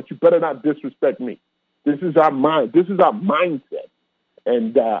each other, but you better not disrespect me. This is our mind. This is our mindset.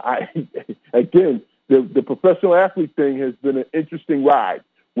 And again, the professional athlete thing has been an interesting ride,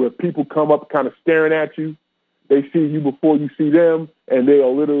 where people come up kind of staring at you. They see you before you see them, and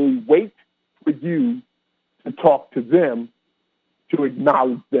they'll literally wait for you to talk to them, to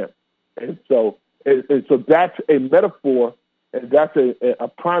acknowledge them. And so that's a metaphor, and that's a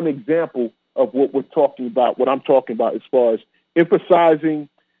prime example of what we're talking about, what I'm talking about as far as emphasizing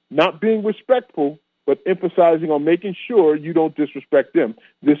not being respectful, but emphasizing on making sure you don't disrespect them.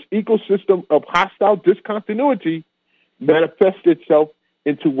 This ecosystem of hostile discontinuity manifests itself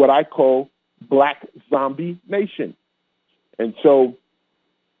into what I call Black Zombie Nation. And so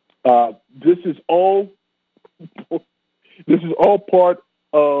this is all part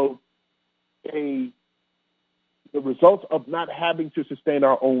of the results of not having to sustain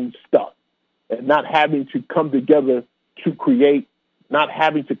our own stuff and not having to come together to create, not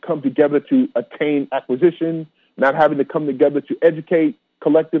having to come together to attain acquisition, not having to come together to educate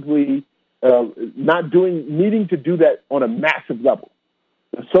collectively, needing to do that on a massive level.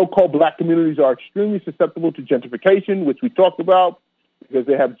 The so-called black communities are extremely susceptible to gentrification, which we talked about, because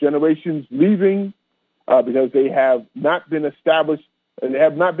they have generations leaving, because they have not been established, and they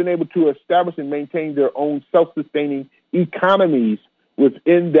have not been able to establish and maintain their own self-sustaining economies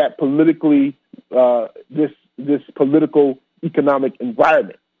within that this political economic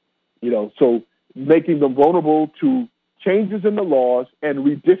environment. So making them vulnerable to changes in the laws and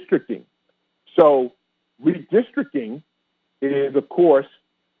redistricting. So redistricting is, of course,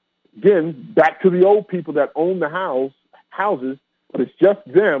 again, back to the old people that own the houses, but it's just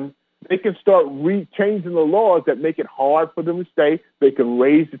them. They can start changing the laws that make it hard for them to stay. They can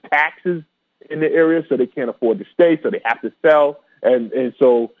raise the taxes in the area so they can't afford to stay, so they have to sell. And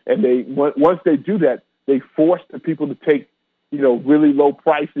once they do that, they force the people to take, really low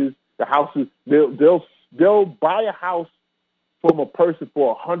prices. The houses, they'll buy a house from a person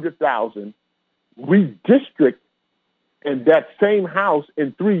for $100,000, redistrict, and that same house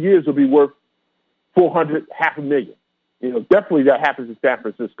in 3 years will be worth $400,000, $500,000. Definitely that happens in San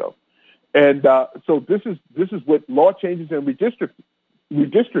Francisco. And so this is what law changes and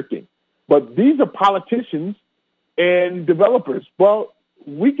redistricting. But these are politicians and developers. Well,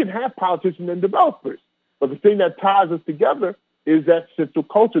 we can have politicians and developers, but the thing that ties us together is that central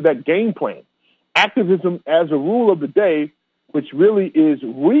culture, that game plan. Activism as a rule of the day, which really is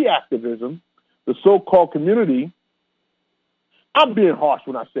reactivism, the so-called community. I'm being harsh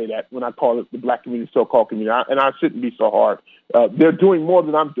when I say that, when I call it the black community, so-called community, and I shouldn't be so hard. They're doing more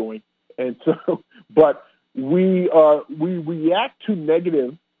than I'm doing. And so, but we react to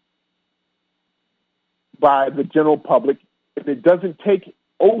negative by the general public, and it doesn't take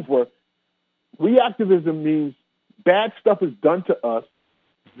over. Reactivism means bad stuff is done to us,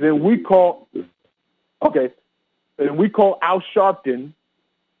 then we call Al Sharpton,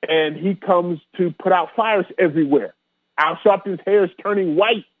 and he comes to put out fires everywhere. Al Sharpton's hair is turning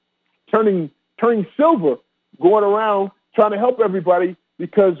white, turning silver, going around trying to help everybody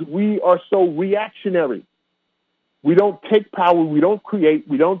because we are so reactionary. We don't take power. We don't create.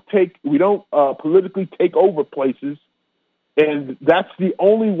 We don't politically take over places. And that's the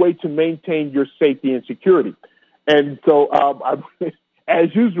only way to maintain your safety and security. And so,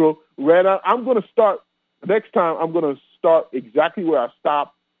 as usual, Red, I'm going to start next time. I'm going to start exactly where I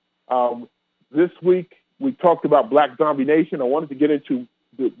stopped. This week, we talked about Black Zombie Nation. I wanted to get into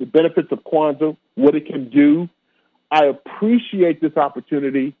the benefits of Kwanza, what it can do. I appreciate this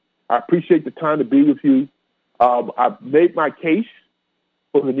opportunity. I appreciate the time to be with you. I've made my case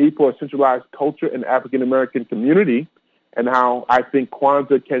for the need for a centralized culture in the African-American community and how I think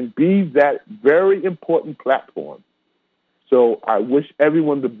Kwanza can be that very important platform. So I wish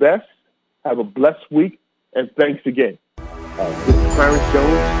everyone the best. Have a blessed week, and thanks again. This is Clarence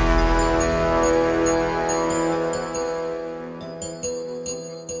Jones.